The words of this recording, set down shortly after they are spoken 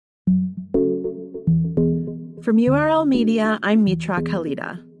From URL Media, I'm Mitra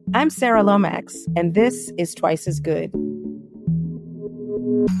Khalida. I'm Sarah Lomax, and this is Twice as Good.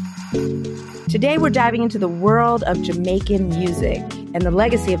 Today, we're diving into the world of Jamaican music and the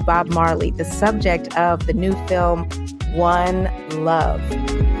legacy of Bob Marley, the subject of the new film, One Love.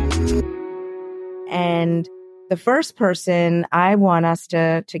 And the first person I want us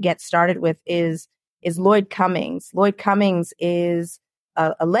to get started with is Lloyd Cummings. Lloyd Cummings is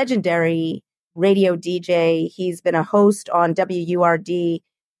a legendary radio DJ. He's been a host on WURD,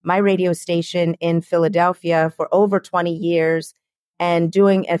 my radio station in Philadelphia, for over 20 years and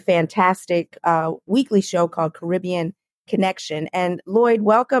doing a fantastic weekly show called Caribbean Connection. And Lloyd,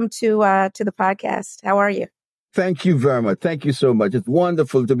 welcome to the podcast. How are you? Thank you very much. Thank you so much. It's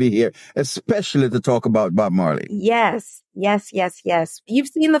wonderful to be here, especially to talk about Bob Marley. Yes. You've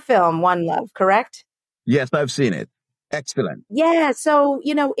seen the film One Love, correct? Yes, I've seen it. Excellent. Yeah. So,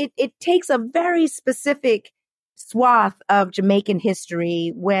 it takes a very specific swath of Jamaican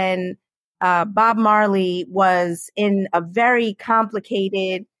history when Bob Marley was in a very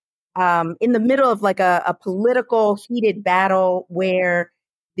complicated, in the middle of like a political heated battle where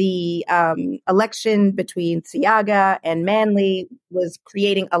the election between Siaga and Manley was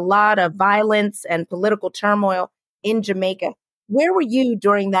creating a lot of violence and political turmoil in Jamaica. Where were you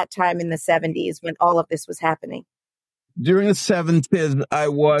during that time in the 70s when all of this was happening? During the 70s, I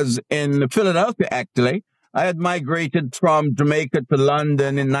was in Philadelphia, actually. I had migrated from Jamaica to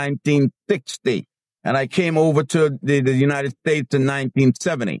London in 1960, and I came over to the United States in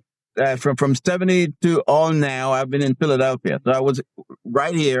 1970. From 70 to all now, I've been in Philadelphia. So I was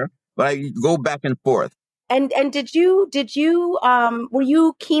right here, but I go back and forth. And did you were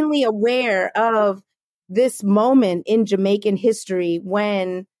you keenly aware of this moment in Jamaican history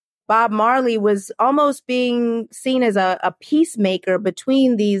when Bob Marley was almost being seen as a peacemaker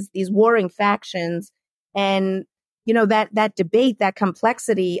between these warring factions, and that debate, that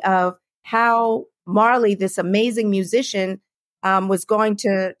complexity of how Marley, this amazing musician, was going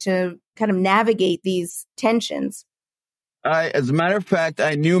to kind of navigate these tensions? As a matter of fact,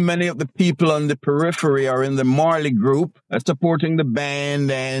 I knew many of the people on the periphery or in the Marley group supporting the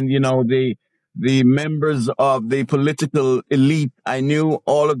band, and the members of the political elite. I knew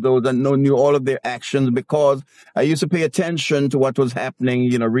all of those and knew all of their actions because I used to pay attention to what was happening,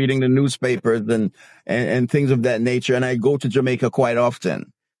 reading the newspapers and things of that nature. And I go to Jamaica quite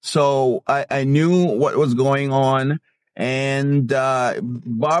often. So I knew what was going on. And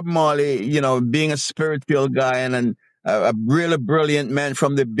Bob Marley, being a spiritual guy and a really brilliant man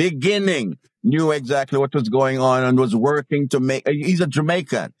from the beginning, knew exactly what was going on and was working to he's a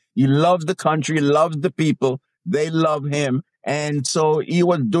Jamaican. He loves the country, loves the people. They love him. And so he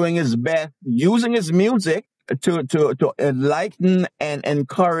was doing his best, using his music to enlighten and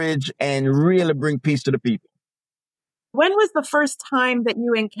encourage and really bring peace to the people. When was the first time that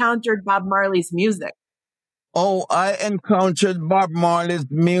you encountered Bob Marley's music? Oh, I encountered Bob Marley's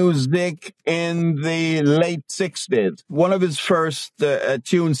music in the late 60s. One of his first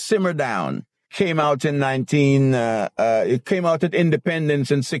tunes, Simmer Down, came out in it came out at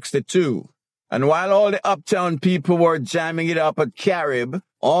Independence in 62. And while all the uptown people were jamming it up at Carib,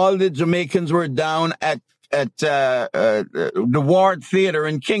 all the Jamaicans were down at the Ward Theater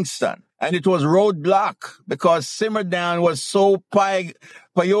in Kingston. And it was roadblock because Simmer Down was so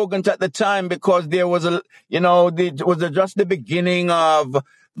payogant at the time because there was it was just the beginning of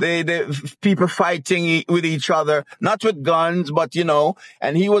the people fighting with each other, not with guns, but,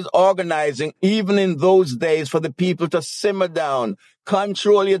 and he was organizing even in those days for the people to simmer down,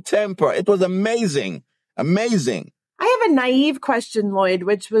 control your temper. It was amazing. Amazing. I have a naive question, Lloyd,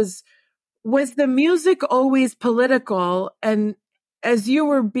 which was the music always political? And as you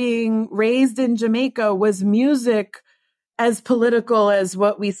were being raised in Jamaica, was music as political as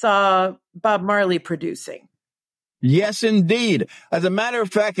what we saw Bob Marley producing? Yes, indeed. As a matter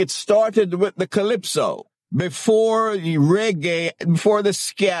of fact, it started with the calypso. Before the reggae, before the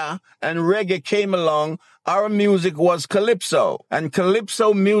ska and reggae came along, our music was calypso. And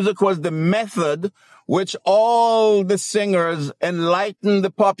calypso music was the method which all the singers enlightened the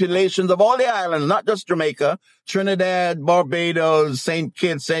populations of all the islands, not just Jamaica, Trinidad, Barbados, St.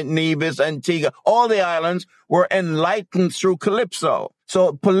 Kitts, St. Nevis, Antigua, all the islands were enlightened through calypso.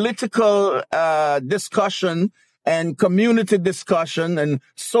 So political discussion and community discussion and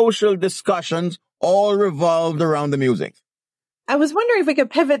social discussions all revolved around the music. I was wondering if we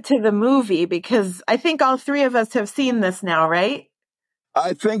could pivot to the movie, because I think all three of us have seen this now, right?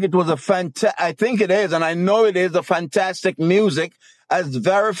 I think it was I think it is, and I know it is a fantastic music as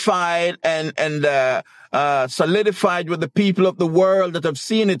verified and solidified with the people of the world that have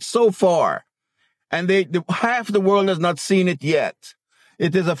seen it so far. and half the world has not seen it yet.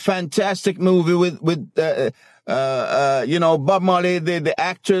 It is a fantastic movie with Bob Marley, the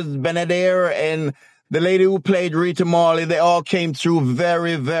actors Benadair and the lady who played Rita Marley. They all came through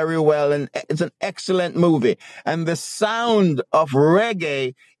very, very well, and it's an excellent movie. And the sound of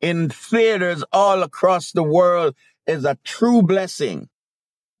reggae in theaters all across the world is a true blessing.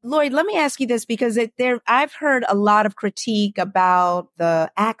 Lloyd, let me ask you this, because I've heard a lot of critique about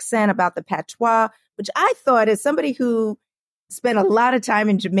the accent, about the patois, which I thought, as somebody who spent a lot of time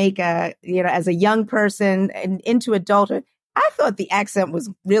in Jamaica, as a young person and into adulthood, I thought the accent was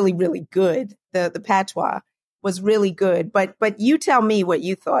really, really good. The patois was really good. But you tell me what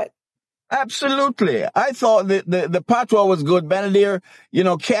you thought. Absolutely. I thought the patois was good. Benadier,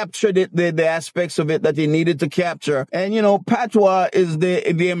 captured the aspects of it that he needed to capture. And, patois is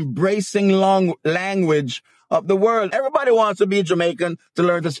the embracing language of the world. Everybody wants to be Jamaican to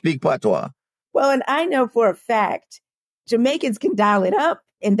learn to speak patois. Well, and I know for a fact, Jamaicans can dial it up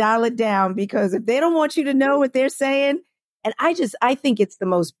and dial it down, because if they don't want you to know what they're saying, and I think it's the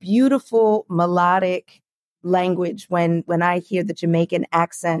most beautiful melodic language when I hear the Jamaican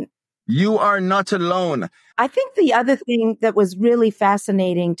accent. You are not alone. I think the other thing that was really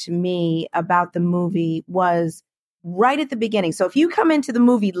fascinating to me about the movie was right at the beginning. So if you come into the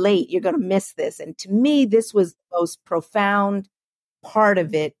movie late, you're going to miss this. And to me, this was the most profound part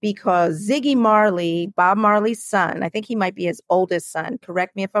of it, because Ziggy Marley, Bob Marley's son, I think he might be his oldest son.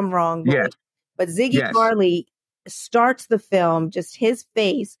 Correct me if I'm wrong. Yes. But Ziggy Marley starts the film, just his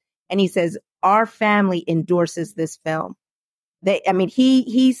face, and he says, "Our family endorses this film."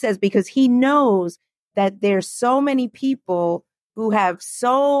 He says, because he knows that there's so many people who have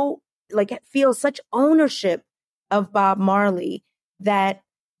feel such ownership of Bob Marley that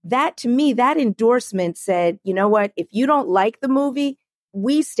to me, that endorsement said, you know what, if you don't like the movie,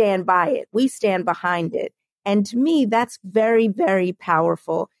 we stand by it. We stand behind it. And to me, that's very, very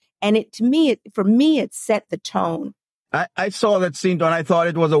powerful. And for me, it set the tone. I saw that scene and I thought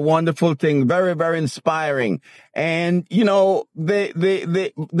it was a wonderful thing. Very, very inspiring. And, the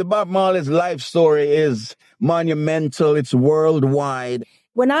Bob Marley's life story is monumental. It's worldwide.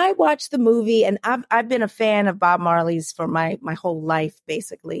 When I watched the movie, and I've been a fan of Bob Marley's for my whole life,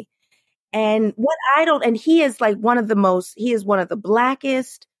 basically. And he is one of the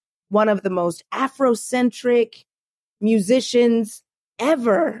blackest, one of the most Afrocentric musicians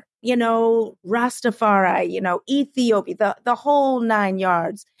ever. Rastafari, Ethiopia, the whole 9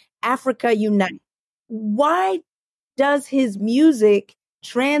 yards, Africa Unite. Why does his music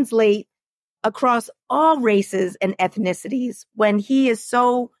translate across all races and ethnicities when he is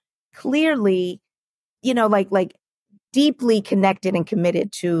so clearly, deeply connected and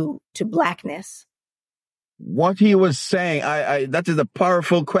committed to Blackness? What he was saying, that is a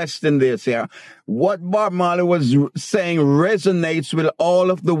powerful question there, Sarah. What Bob Marley was saying resonates with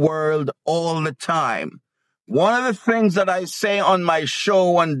all of the world all the time. One of the things that I say on my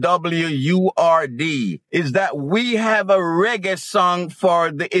show on WURD is that we have a reggae song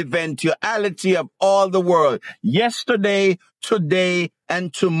for the eventuality of all the world. Yesterday, today,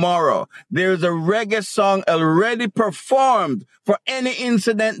 and tomorrow. There's a reggae song already performed for any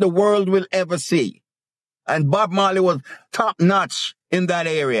incident the world will ever see. And Bob Marley was top notch in that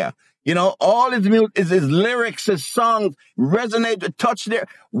area. All his music, his lyrics, his songs resonate, touch there.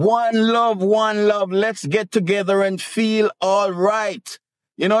 One love, let's get together and feel all right.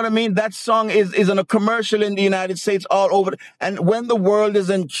 You know what I mean? That song is on a commercial in the United States all over. And when the world is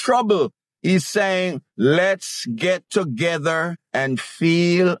in trouble, he's saying, let's get together and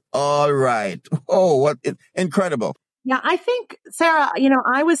feel all right. Oh, incredible. Yeah, I think, Sarah,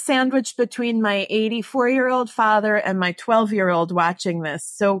 I was sandwiched between my 84-year-old father and my 12-year-old watching this.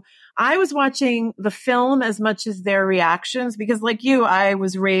 So I was watching the film as much as their reactions, because like you, I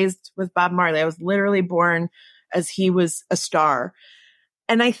was raised with Bob Marley. I was literally born as he was a star.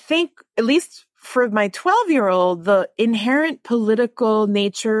 And I think, at least for my 12-year-old, the inherent political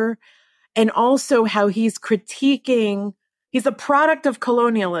nature and also how he's a product of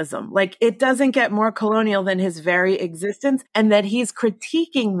colonialism. It doesn't get more colonial than his very existence. And that he's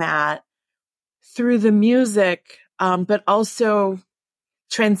critiquing that through the music, but also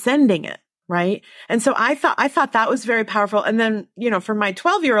transcending it. Right. And so I thought that was very powerful. And then, for my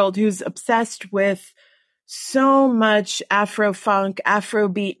 12-year-old who's obsessed with so much Afro funk, Afro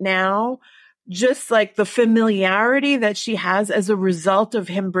beat now, just the familiarity that she has as a result of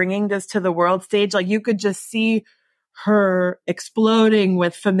him bringing this to the world stage, you could just see her exploding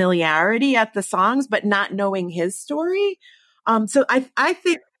with familiarity at the songs, but not knowing his story. So I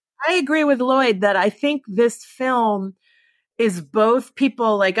think I agree with Lloyd that I think this film is both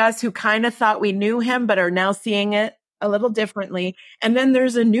people like us who kind of thought we knew him, but are now seeing it a little differently. And then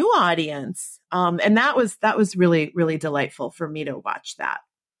there's a new audience. And that was really, really delightful for me to watch that.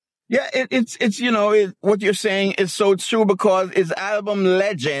 Yeah, it's what you're saying is so true, because his album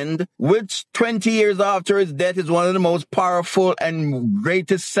Legend, which 20 years after his death is one of the most powerful and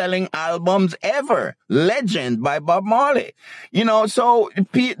greatest selling albums ever. Legend by Bob Marley. So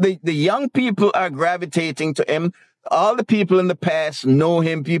the young people are gravitating to him. All the people in the past know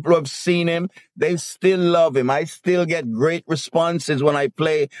him. People who have seen him, they still love him. I still get great responses when I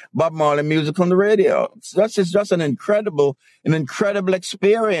play Bob Marley music on the radio. It's just an incredible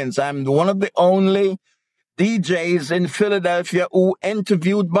experience. I'm one of the only DJs in Philadelphia who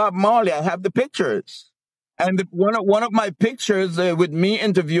interviewed Bob Marley. I have the pictures. And one of my pictures with me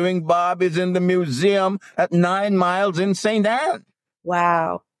interviewing Bob is in the museum at 9 Miles in St. Anne.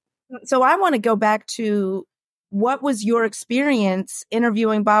 Wow. So I want to go back to, what was your experience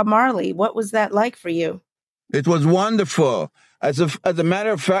interviewing Bob Marley? What was that like for you? It was wonderful. As a matter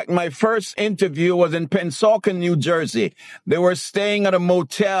of fact, my first interview was in Pennsauken, New Jersey. They were staying at a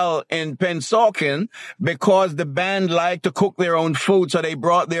motel in Pennsauken because the band liked to cook their own food. So they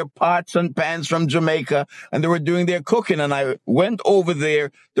brought their pots and pans from Jamaica and they were doing their cooking. And I went over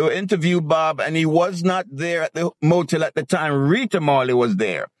there to interview Bob, and he was not there at the motel at the time. Rita Marley was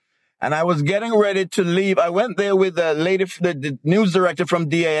there. And I was getting ready to leave. I went there with the lady, the news director from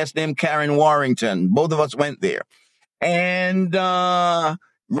DAS named Karen Warrington. Both of us went there. And I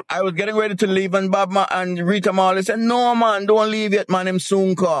was getting ready to leave, and and Rita Marley said, "No, man, don't leave yet, man. Him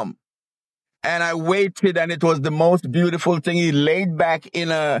soon come." And I waited, and it was the most beautiful thing. He laid back in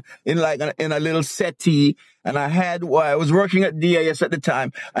a little settee, and I was working at DAS at the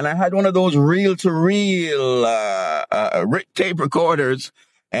time, and I had one of those reel-to-reel tape recorders.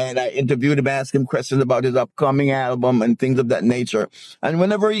 And I interviewed him, asked him questions about his upcoming album and things of that nature. And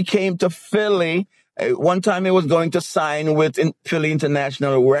whenever he came to Philly, one time he was going to sign with Philly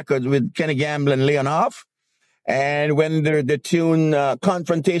International Records with Kenny Gamble and Leon Hoff. And when the tune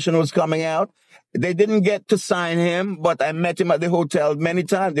Confrontation was coming out, they didn't get to sign him, but I met him at the hotel many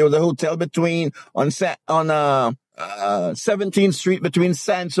times. There was a hotel on 17th Street between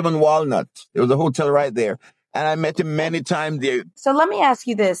Sansom and Walnut. There was a hotel right there. And I met him many times there. So let me ask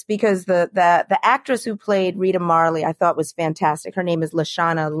you this, because the actress who played Rita Marley, I thought was fantastic. Her name is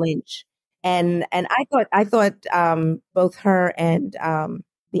Lashana Lynch. And I thought both her and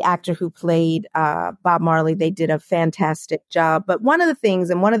the actor who played Bob Marley, they did a fantastic job. But one of the things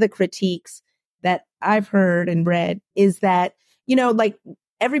and one of the critiques that I've heard and read is that, like,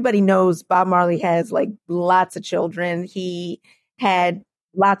 everybody knows Bob Marley has like lots of children. He had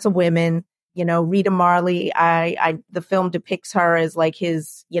lots of women. Rita Marley, the film depicts her as like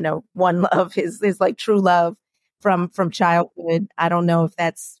his, one love, his like true love from childhood. I don't know if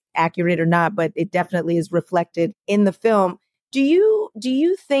that's accurate or not, but it definitely is reflected in the film. Do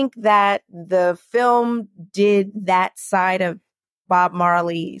you think that the film did that side of Bob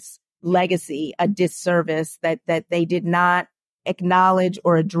Marley's legacy a disservice, that they did not acknowledge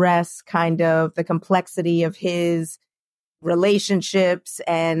or address kind of the complexity of his relationships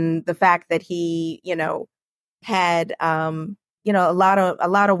and the fact that he, had, a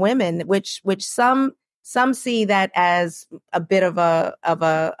lot of women, which some see that as a bit of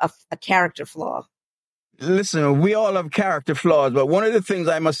a character flaw? Listen, we all have character flaws, but one of the things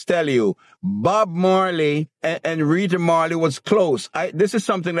I must tell you, Bob Marley and Rita Marley was close. This is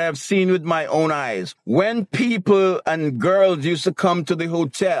something that I've seen with my own eyes. When people and girls used to come to the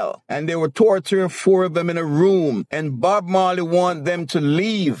hotel and there were 2 or 3 or 4 of them in a room and Bob Marley wanted them to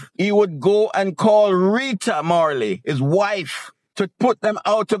leave, he would go and call Rita Marley, his wife, to put them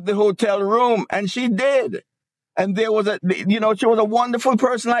out of the hotel room. And she did. And there was she was a wonderful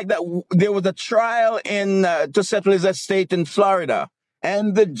person like that. There was a trial to settle his estate in Florida.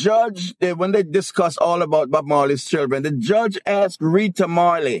 And the judge, when they discussed all about Bob Marley's children, the judge asked Rita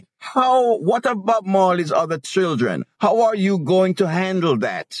Marley, what are Bob Marley's other children? How are you going to handle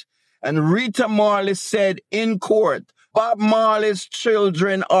that? And Rita Marley said in court, Bob Marley's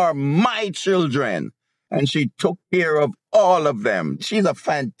children are my children. And she took care of all of them. She's a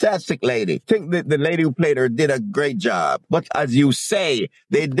fantastic lady. I think that the lady who played her did a great job. But as you say,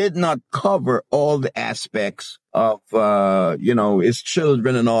 they did not cover all the aspects of, his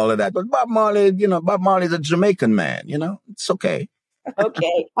children and all of that. But Bob Marley's a Jamaican man, it's okay.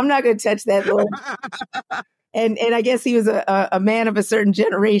 Okay. I'm not going to touch that, Lord. And I guess he was a man of a certain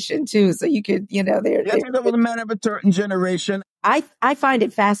generation too. So you could, there. Yes, he was a man of a certain generation. I find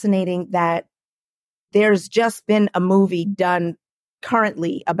it fascinating that there's just been a movie done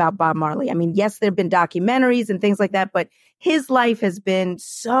currently about Bob Marley? I mean, yes, there have been documentaries and things like that, but his life has been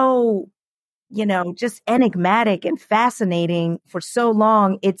so, just enigmatic and fascinating for so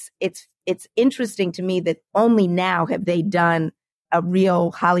long. It's interesting to me that only now have they done a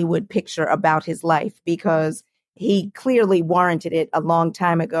real Hollywood picture about his life, because he clearly warranted it a long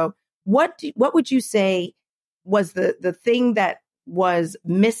time ago. What would you say was the thing that was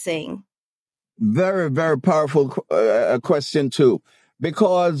missing? Very, very powerful question too,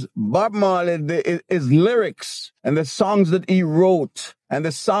 because Bob Marley, his lyrics and the songs that he wrote and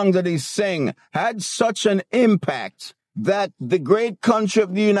the songs that he sang had such an impact that the great country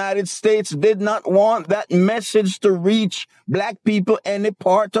of the United States did not want that message to reach black people any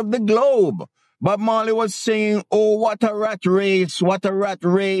part of the globe. Bob Marley was singing, "Oh, what a rat race, what a rat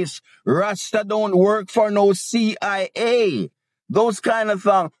race. Rasta don't work for no CIA." Those kind of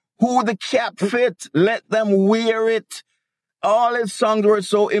songs. Who the cap fit, let them wear it. All his songs were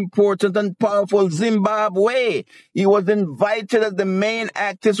so important and powerful. Zimbabwe. He was invited as the main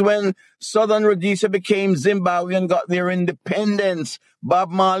actress when Southern Rhodesia became Zimbabwe and got their independence. Bob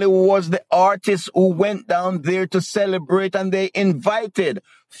Marley was the artist who went down there to celebrate, and they invited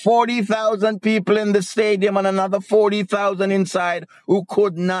 40,000 people in the stadium and another 40,000 outside who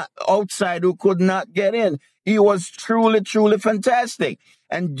could not get in. He was truly, truly fantastic.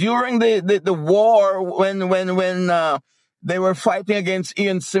 And during the war, when they were fighting against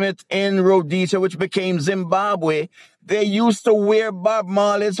Ian Smith in Rhodesia, which became Zimbabwe, they used to wear Bob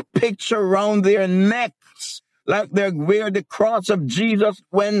Marley's picture around their necks, like they wear the cross of Jesus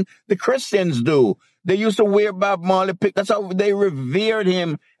when the Christians do. They used to wear Bob Marley picture. That's how they revered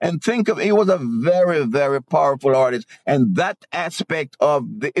him. And think of, he was a very, very powerful artist. And that aspect of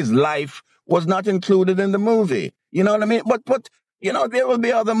his life was not included in the movie. You know what I mean? But there will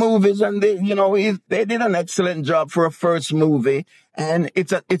be other movies, and they did an excellent job for a first movie, and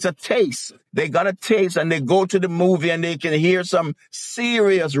it's a taste. They got a taste, and they go to the movie and they can hear some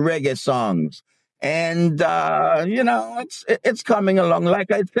serious reggae songs, and it's coming along,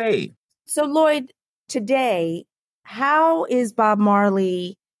 like I say. So Lloyd, today, how is Bob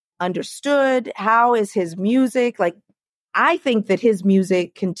Marley understood? How is his music? Like, I think that his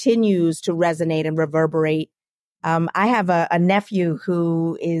music continues to resonate and reverberate. I have a nephew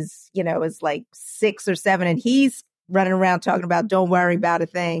who is like 6 or 7, and he's running around talking about "Don't worry about a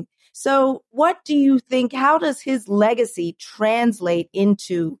thing." So what do you think? How does his legacy translate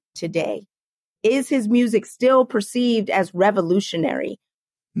into today? Is his music still perceived as revolutionary?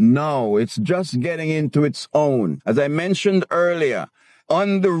 No, it's just getting into its own. As I mentioned earlier,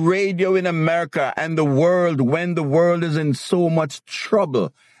 on the radio in America and the world, when the world is in so much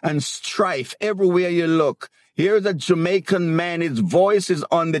trouble and strife everywhere you look, here's a Jamaican man, his voice is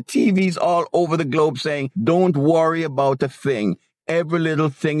on the TVs all over the globe saying, "Don't worry about a thing. Every little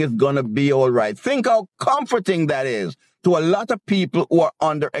thing is going to be all right." Think how comforting that is to a lot of people who are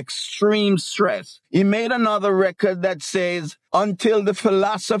under extreme stress. He made another record that says, "Until the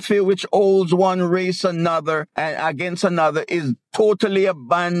philosophy which holds one race another and against another is totally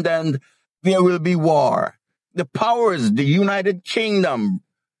abandoned, there will be war." The powers, the United Kingdom,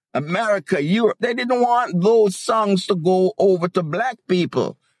 America, Europe, they didn't want those songs to go over to black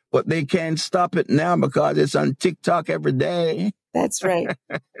people, but they can't stop it now because it's on TikTok every day. That's right.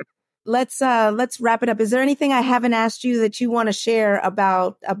 Let's wrap it up. Is there anything I haven't asked you that you want to share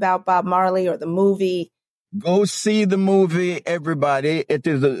about Bob Marley or the movie? Go see the movie, everybody. It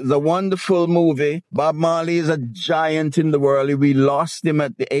is a wonderful movie. Bob Marley is a giant in the world. We lost him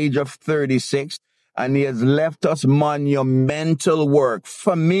at the age of 36. And he has left us monumental work.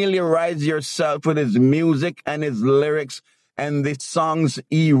 Familiarize yourself with his music and his lyrics and the songs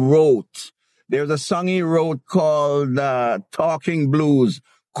he wrote. There's a song he wrote called Talking Blues.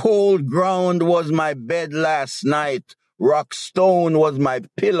 "Cold ground was my bed last night. Rock stone was my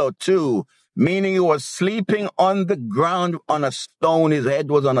pillow too." Meaning he was sleeping on the ground on a stone. His head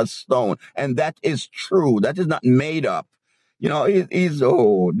was on a stone. And that is true. That is not made up.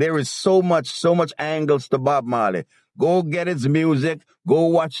 There is so much angles to Bob Marley. Go get his music. Go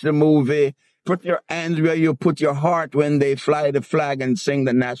watch the movie. Put your hands where you put your heart when they fly the flag and sing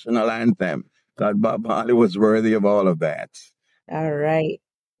the national anthem. God, Bob Marley was worthy of all of that. All right.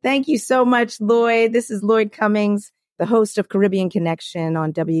 Thank you so much, Lloyd. This is Lloyd Cummings, the host of Caribbean Connection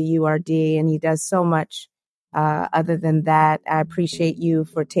on WURD, and he does so much. Other than that, I appreciate you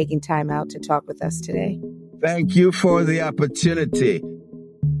for taking time out to talk with us today. Thank you for the opportunity.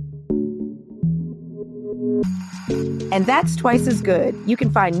 And that's twice as good. You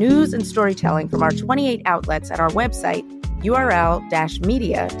can find news and storytelling from our 28 outlets at our website,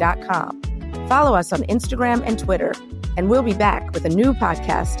 url-media.com. Follow us on Instagram and Twitter And we'll be back with a new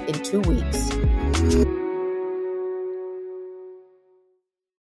podcast in 2 weeks.